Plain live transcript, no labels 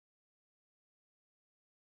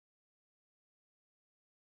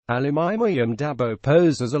ALAMYMaryam dAbo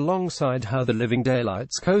poses alongside her The Living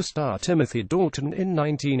Daylights co-star Timothy Dalton in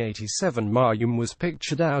 1987. Maryam was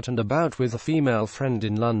pictured out and about with a female friend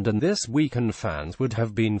in London this week, and fans would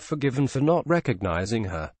have been forgiven for not recognizing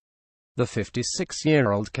her. The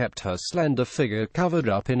 56-year-old kept her slender figure covered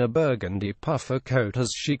up in a burgundy puffer coat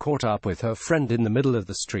as she caught up with her friend in the middle of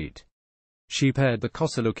the street. She paired the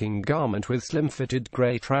costar-looking garment with slim-fitted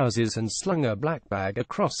grey trousers and slung a black bag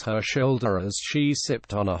across her shoulder as she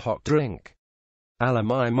sipped on a hot drink.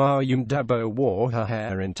 ALAMYMaryam dAbo wore her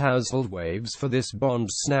hair in tousled waves for this Bond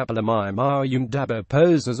snap. ALAMYMaryam dAbo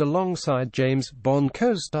poses alongside James Bond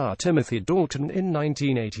co-star Timothy Dalton in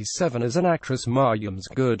 1987 as an actress. Maryam's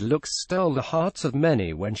good looks stole the hearts of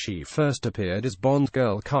many when she first appeared as Bond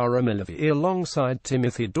girl Cara Milevy alongside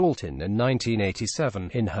Timothy Dalton in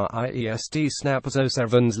 1987 in her IEST snap as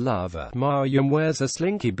 07's lover. Maryam wears a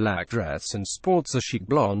slinky black dress and sports a chic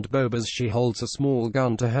blonde bob as she holds a small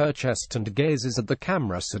gun to her chest and gazes at the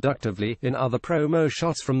camera seductively. In other promo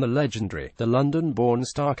shots from the legendary, the London-born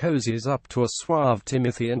star cozies up to a suave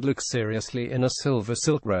Timothy and looks seriously in a silver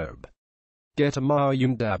silk robe.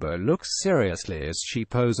 Maryam dAbo looks seriously as she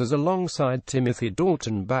poses alongside Timothy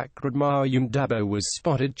Dalton. Background: Maryam dAbo was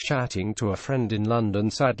spotted chatting to a friend in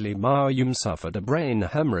London. Sadly, Maryam suffered a brain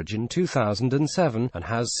hemorrhage in 2007 and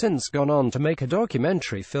has since gone on to make a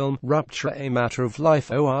documentary film, Rupture: A Matter of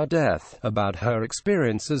Life or Death, about her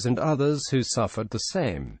experiences and others who suffered the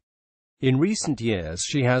same. In recent years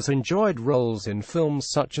she has enjoyed roles in films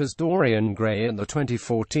such as Dorian Gray and the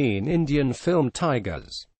 2014 Indian film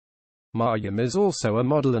Tigers. Maryam is also a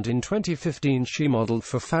model, and in 2015 she modeled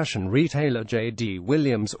for fashion retailer J.D.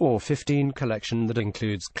 Williams' or 15 collection that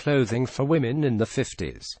includes clothing for women in the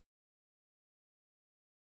 50s.